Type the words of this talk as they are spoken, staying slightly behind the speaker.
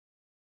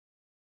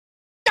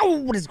Yo,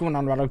 what is going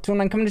on,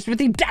 Rado29 coming to with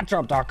the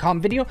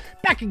Datdrop.com video.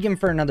 Back again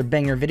for another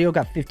banger video.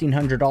 Got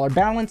 $1,500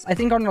 balance. I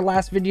think on our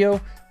last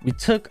video, we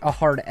took a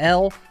hard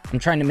L. I'm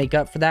trying to make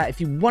up for that.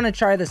 If you want to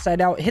try this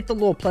site out, hit the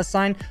little plus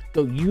sign,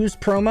 go use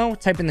promo,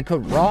 type in the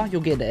code RAW.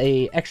 You'll get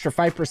a extra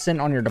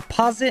 5% on your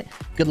deposit.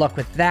 Good luck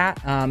with that.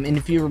 And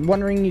if you're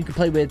wondering, you can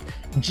play with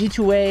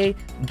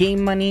G2A,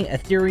 Game Money,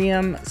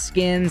 Ethereum,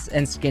 Skins,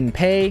 and Skin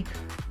Pay.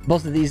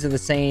 Both of these are the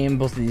same.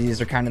 Both of these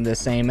are kind of the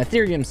same.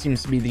 Ethereum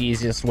seems to be the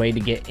easiest way to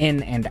get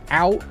in and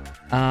out.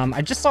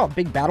 I just saw a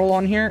big battle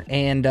on here,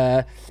 and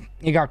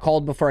it got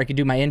called before I could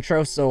do my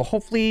intro, so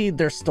hopefully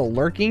they're still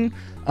lurking.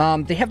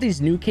 They have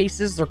these new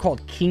cases. They're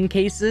called King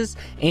cases,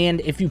 and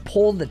if you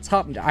pull the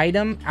top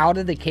item out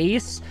of the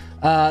case,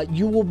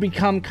 you will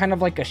become kind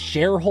of like a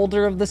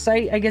shareholder of the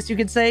site, I guess you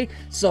could say.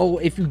 So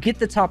if you get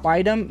the top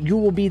item, you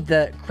will be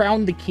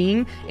crowned the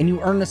king, and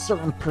you earn a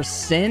certain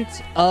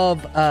percent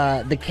of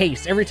the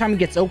case. Every time it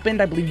gets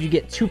opened, I believe you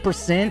get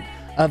 2%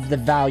 of the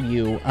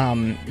value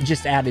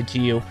just added to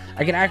you.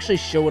 I can actually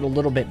show it a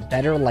little bit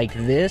better like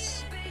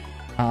this.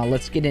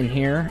 Let's get in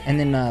here and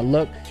then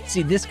look.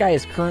 See, this guy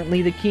is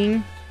currently the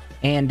king,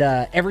 and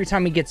every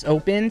time he gets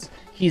opened,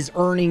 he's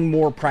earning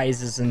more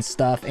prizes and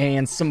stuff.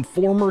 And some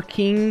former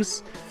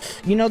kings,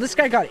 you know, this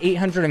guy got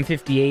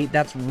 858.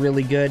 That's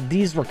really good.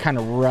 These were kind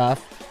of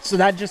rough, so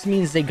that just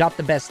means they got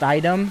the best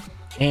item,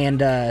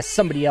 and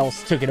somebody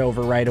else took it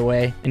over right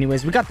away.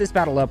 Anyways, we got this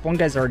battle up. One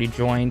guy's already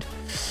joined.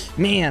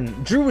 Man,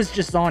 Drew was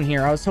just on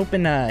here. I was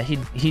hoping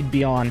he'd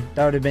be on.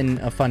 That would have been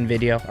a fun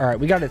video. All right,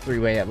 we got a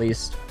three-way at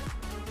least.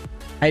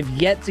 I've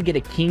yet to get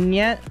a king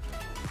yet.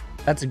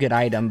 That's a good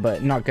item,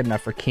 but not good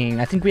enough for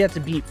king. I think we have to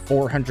beat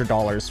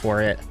 $400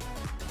 for it.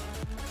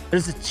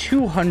 There's a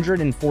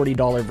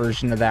 $240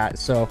 version of that.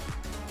 So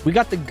we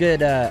got the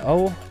good,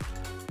 oh,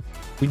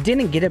 we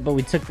didn't get it, but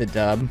we took the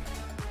dub.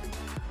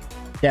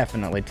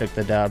 Definitely took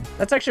the dub.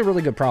 That's actually a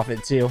really good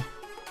profit too.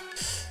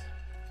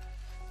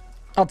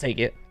 I'll take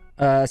it.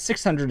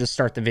 600 to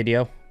start the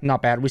video.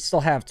 Not bad. We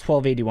still have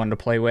 1281 to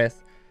play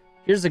with.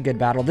 Here's a good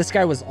battle. This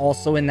guy was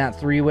also in that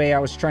three-way I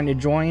was trying to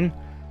join.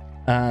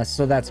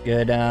 So that's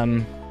good.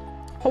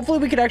 Hopefully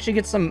we could actually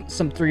get some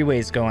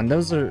three-ways going.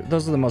 Those are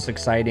the most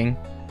exciting.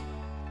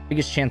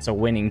 Biggest chance of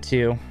winning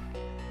too.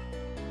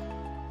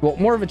 Well,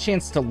 more of a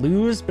chance to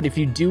lose, but if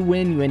you do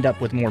win, you end up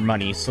with more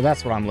money. So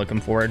that's what I'm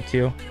looking forward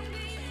to.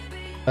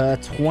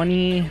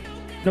 20.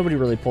 Nobody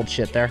really pulled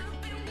shit there.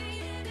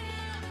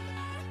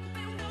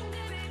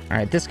 All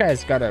right, this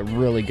guy's got a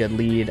really good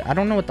lead. I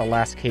don't know what the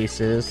last case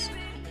is.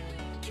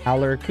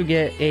 Howler could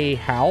get a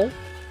Howl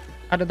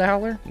out of the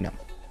Howler. No.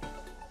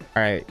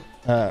 All right.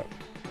 We'll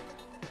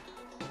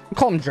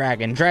call him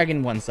Dragon.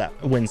 Dragon wins that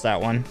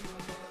one.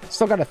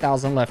 Still got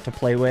 1,000 left to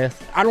play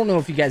with. I don't know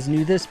if you guys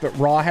knew this, but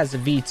Raw has a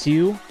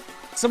V2.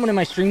 Someone in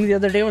my stream the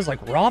other day was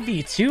like, Raw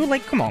V2?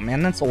 Like, come on,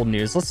 man. That's old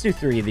news. Let's do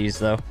 3 of these,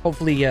 though.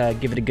 Hopefully,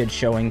 give it a good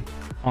showing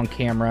on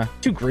camera.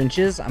 2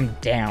 Grinches. I'm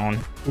down.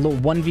 A little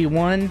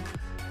 1v1.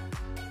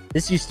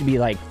 This used to be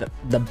like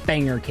the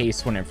banger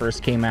case when it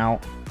first came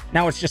out.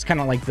 Now it's just kind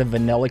of like the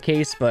vanilla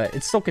case, but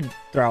it still could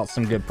throw out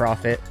some good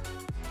profit.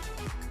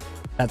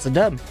 That's a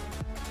dub.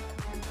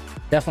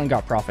 Definitely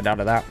got profit out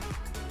of that.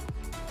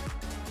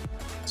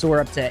 So we're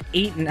up to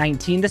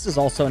 819. This is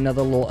also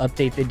another little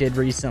update they did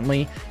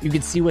recently. You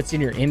can see what's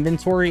in your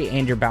inventory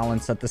and your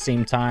balance at the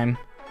same time.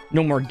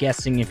 No more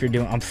guessing if you're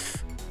doing...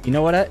 you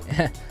know what?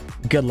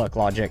 Good luck,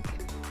 Logic.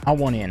 I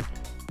want in.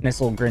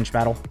 Nice little Grinch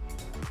battle.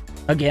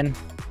 Again.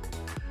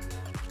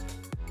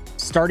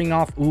 Starting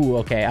off, ooh,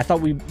 okay. I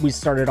thought we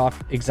started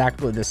off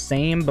exactly the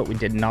same, but we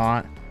did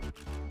not.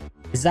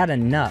 Is that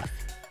enough?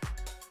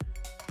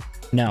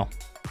 No.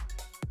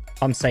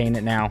 I'm saying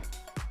it now.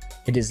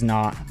 It is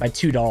not. By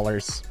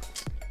 $2.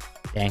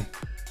 Dang.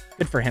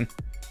 Good for him.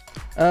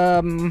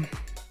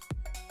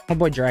 My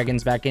boy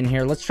Dragon's back in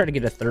here. Let's try to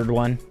get a third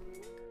one.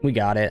 We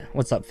got it.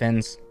 What's up,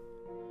 Fins?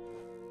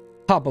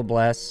 Papa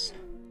bless.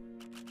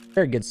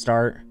 Very good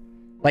start.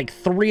 Like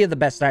 3 of the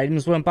best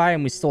items went by,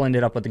 and we still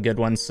ended up with a good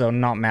one, so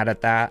not mad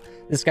at that.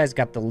 This guy's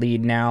got the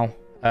lead now.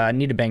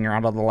 Need a banger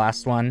out of the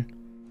last one.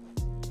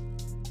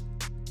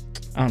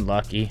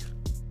 Unlucky.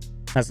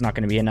 That's not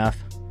going to be enough.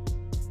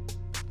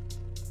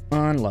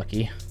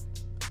 Unlucky.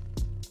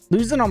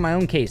 Losing on my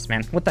own case,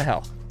 man. What the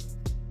hell?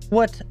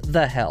 What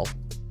the hell?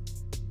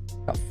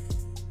 Got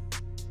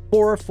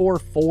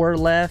 444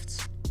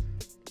 left.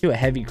 Do a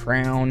heavy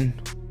crown.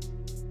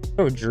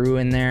 Throw a Drew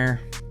in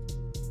there.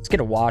 Get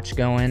a watch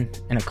going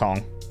and a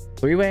Kaung.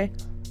 3-way.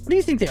 What do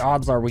you think the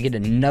odds are we get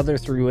another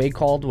 3-way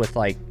called with,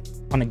 like,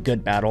 on a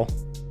good battle?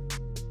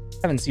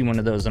 Haven't seen one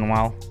of those in a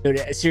while. Dude,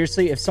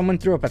 seriously, if someone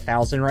threw up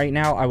 1,000 right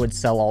now, I would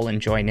sell all and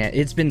join it.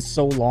 It's been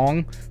so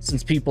long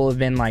since people have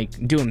been,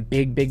 like, doing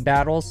big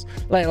battles.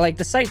 Like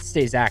the site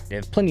stays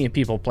active. Plenty of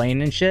people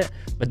playing and shit,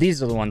 but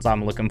these are the ones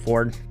I'm looking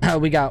for.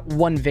 We got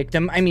one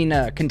victim. I mean,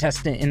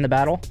 contestant in the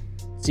battle.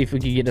 See if we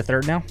can get a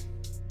third now.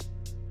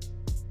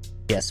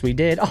 Yes, we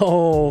did.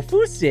 Oh,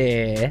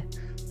 Foose.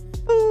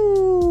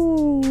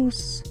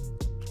 Foose.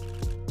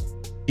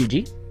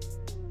 GG.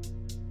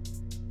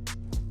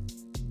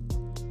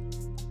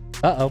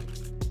 Uh-oh.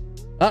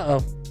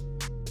 Uh-oh.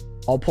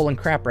 All pulling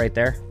crap right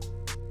there.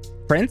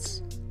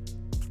 Prince?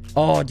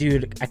 Oh,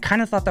 dude. I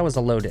kind of thought that was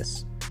a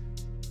Lotus.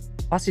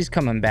 Fossey's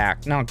coming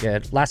back. Not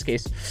good. Last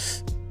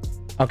case.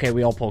 Okay,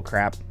 we all pull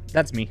crap.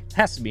 That's me. It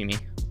has to be me.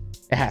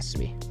 It has to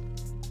be.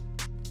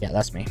 Yeah,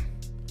 that's me.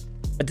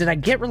 But did I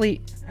get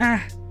really...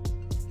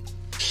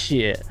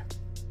 Shit.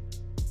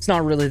 It's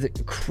not really the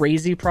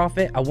crazy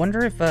profit. I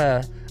wonder if...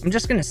 I'm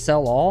just going to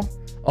sell all.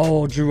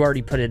 Oh, Drew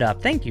already put it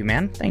up. Thank you,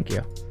 man. Thank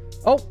you.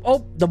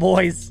 Oh, the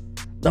boys.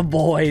 The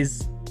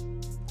boys.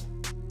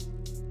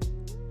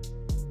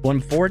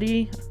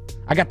 140.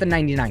 I got the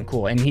 99.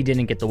 Cool. And he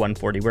didn't get the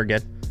 140. We're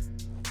good.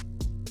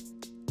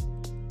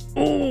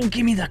 Oh,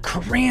 give me the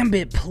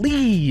Karambit,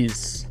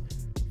 please.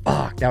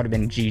 Fuck, that would have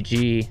been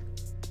GG.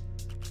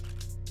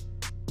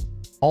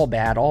 All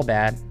bad, all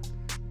bad.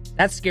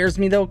 That scares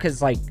me, though,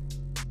 because, like...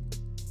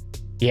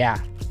 Yeah,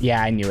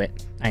 I knew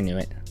it. I knew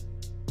it.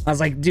 I was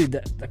like, dude,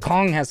 the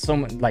Kaung has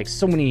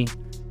so many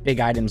big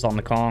items on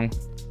the Kaung.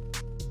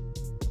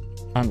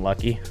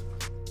 Unlucky.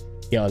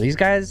 Yo, these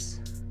guys,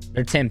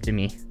 they're tempting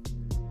me.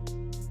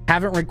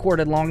 Haven't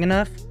recorded long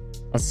enough.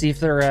 Let's see if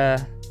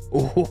they're,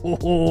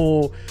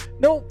 oh,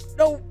 nope.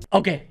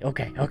 Okay.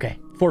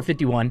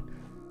 451.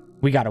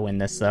 We gotta win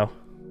this, though.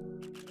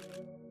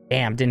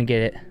 Damn, didn't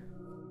get it.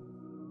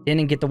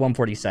 Didn't get the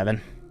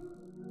 147.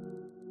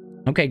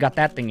 Okay, got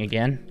that thing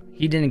again.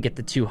 He didn't get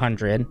the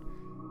 200.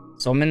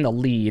 So I'm in the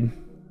lead.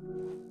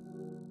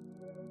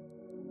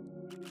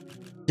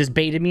 Just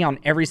baited me on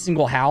every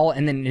single Howl,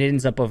 and then it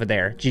ends up over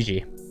there.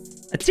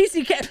 GG. A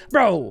TCK,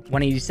 bro.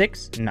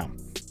 186? No,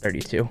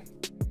 32.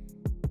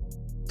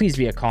 Please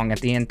be a Kaung at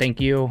the end. Thank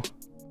you.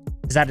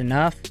 Is that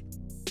enough?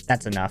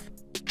 That's enough.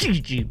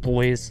 GG,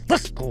 boys.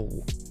 Let's go.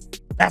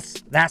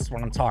 That's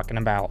what I'm talking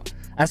about.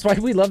 That's why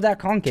we love that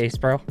Kaung case,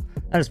 bro.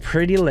 That is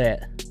pretty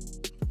lit.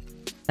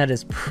 That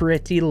is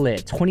pretty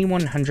lit.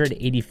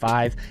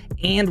 2185,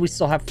 and we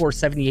still have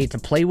 478 to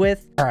play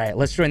with. All right,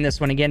 let's join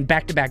this one again.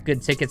 Back-to-back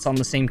good tickets on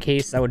the same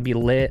case. That would be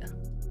lit.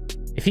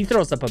 If he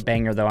throws up a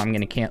banger, though, I'm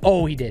gonna cancel.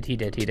 Oh, he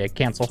did.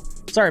 Cancel.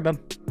 Sorry, bub.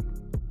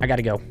 I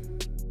gotta go.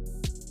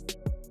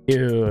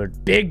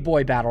 Dude, big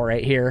boy battle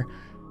right here.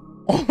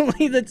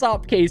 Only the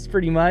top case,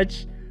 pretty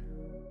much.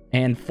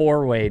 And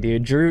four-way,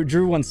 dude.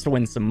 Drew wants to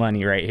win some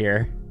money right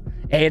here.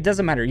 Hey, it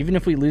doesn't matter. Even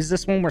if we lose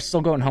this one, we're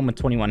still going home with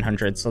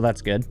 2100, so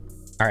that's good.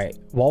 All right,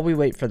 while we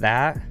wait for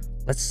that,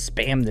 let's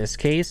spam this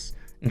case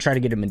and try to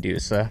get a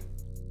Medusa.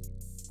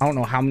 I don't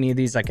know how many of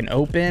these I can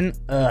open.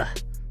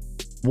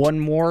 One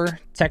more,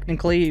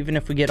 technically, even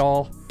if we get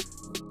all...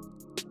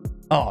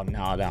 Oh,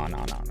 no.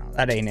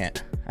 That ain't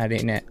it.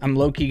 I'm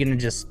low-key gonna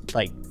just,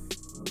 like...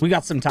 We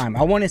got some time.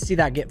 I want to see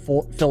that get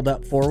filled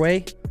up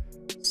four-way.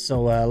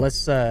 So,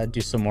 let's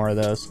do some more of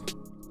those.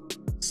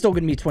 Still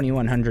gonna be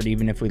 2100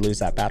 even if we lose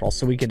that battle,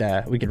 so we could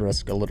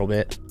risk a little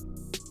bit.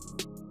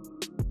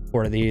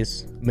 4 of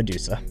these.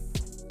 Medusa.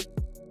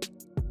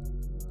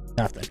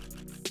 Nothing.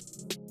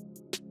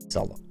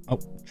 Sell. Oh,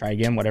 try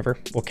again, whatever.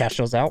 We'll cash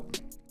those out.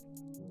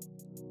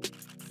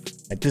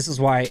 Like, this is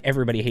why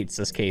everybody hates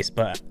this case,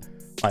 but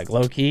like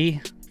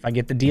low-key, if I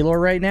get the dealer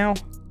right now.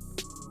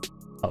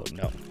 Oh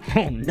no.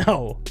 Oh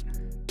no.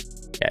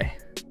 Okay.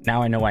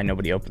 Now I know why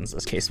nobody opens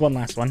this case. One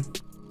last one.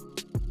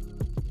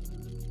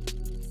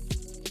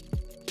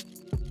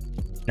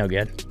 No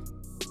good.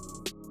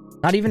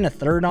 Not even a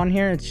third on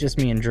here. It's just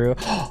me and Drew.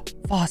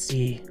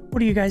 Fossey.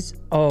 What are you guys?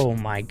 Oh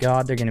my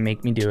god. They're going to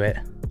make me do it.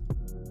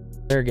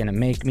 They're going to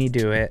make me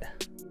do it.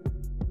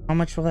 How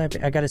much will that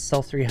be? I got to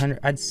sell 300.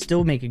 I'd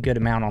still make a good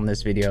amount on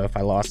this video if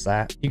I lost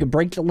that. You could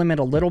break the limit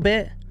a little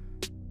bit,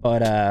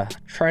 but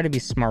try to be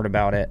smart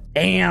about it.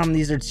 Damn,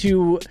 these are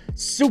two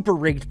super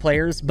rigged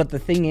players. But the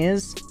thing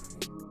is,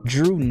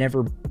 Drew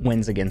never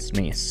wins against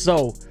me.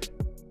 So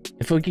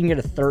if we can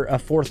get a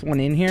fourth one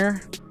in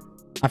here,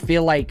 I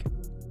feel like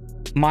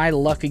my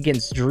luck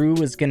against Drew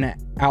is going to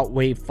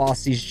outweigh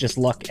Fossey's just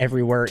luck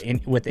everywhere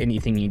with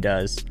anything he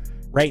does.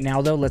 Right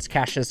now, though, let's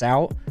cash this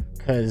out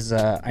because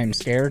I'm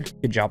scared.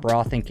 Good job,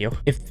 Raw. Thank you.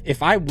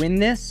 If I win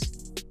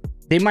this,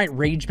 they might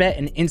rage bet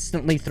and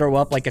instantly throw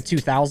up like a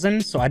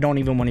 2000, so I don't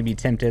even want to be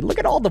tempted. Look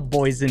at all the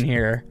boys in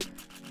here.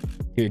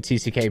 Dude,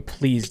 TCK,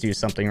 please do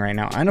something right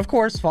now. And of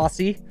course,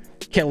 Fossey,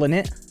 killing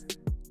it.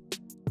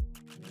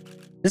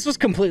 This was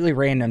completely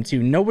random,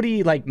 too.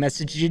 Nobody, like,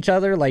 messaged each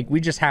other. Like, we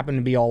just happen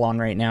to be all on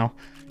right now.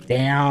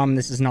 Damn,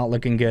 this is not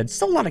looking good.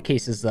 Still a lot of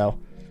cases, though.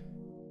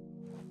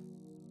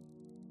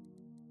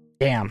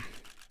 Damn.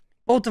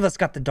 Both of us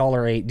got the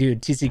 $8.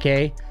 Dude,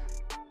 TCK,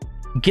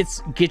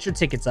 get your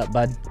tickets up,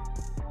 bud.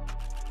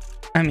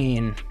 I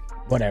mean,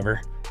 whatever.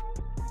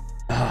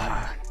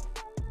 Oh,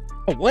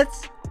 what?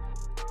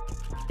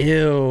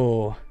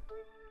 Ew.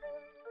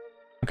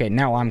 Okay,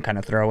 now I'm kind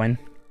of throwing.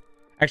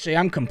 Actually,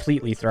 I'm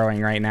completely throwing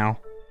right now.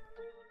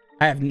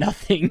 I have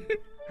nothing.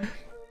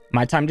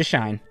 My time to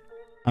shine.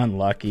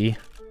 Unlucky.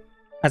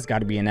 That's got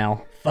to be an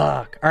L.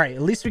 Fuck. All right,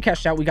 at least we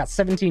cashed out. We got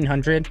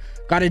 1700.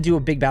 Got to do a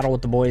big battle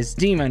with the boys.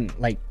 Didn't even,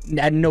 like,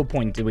 at no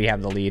point did we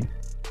have the lead.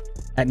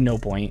 At no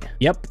point.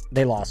 Yep,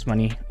 they lost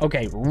money.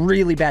 Okay,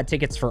 really bad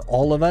tickets for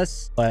all of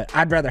us, but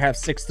I'd rather have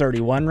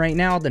 631 right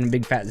now than a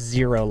big fat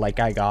 0 like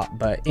I got.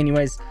 But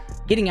anyways,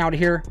 getting out of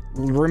here.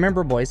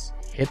 Remember, boys,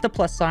 hit the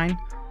plus sign,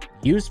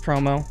 use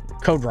promo,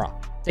 code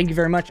ROG. Thank you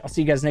very much. I'll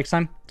see you guys next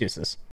time. Deuces.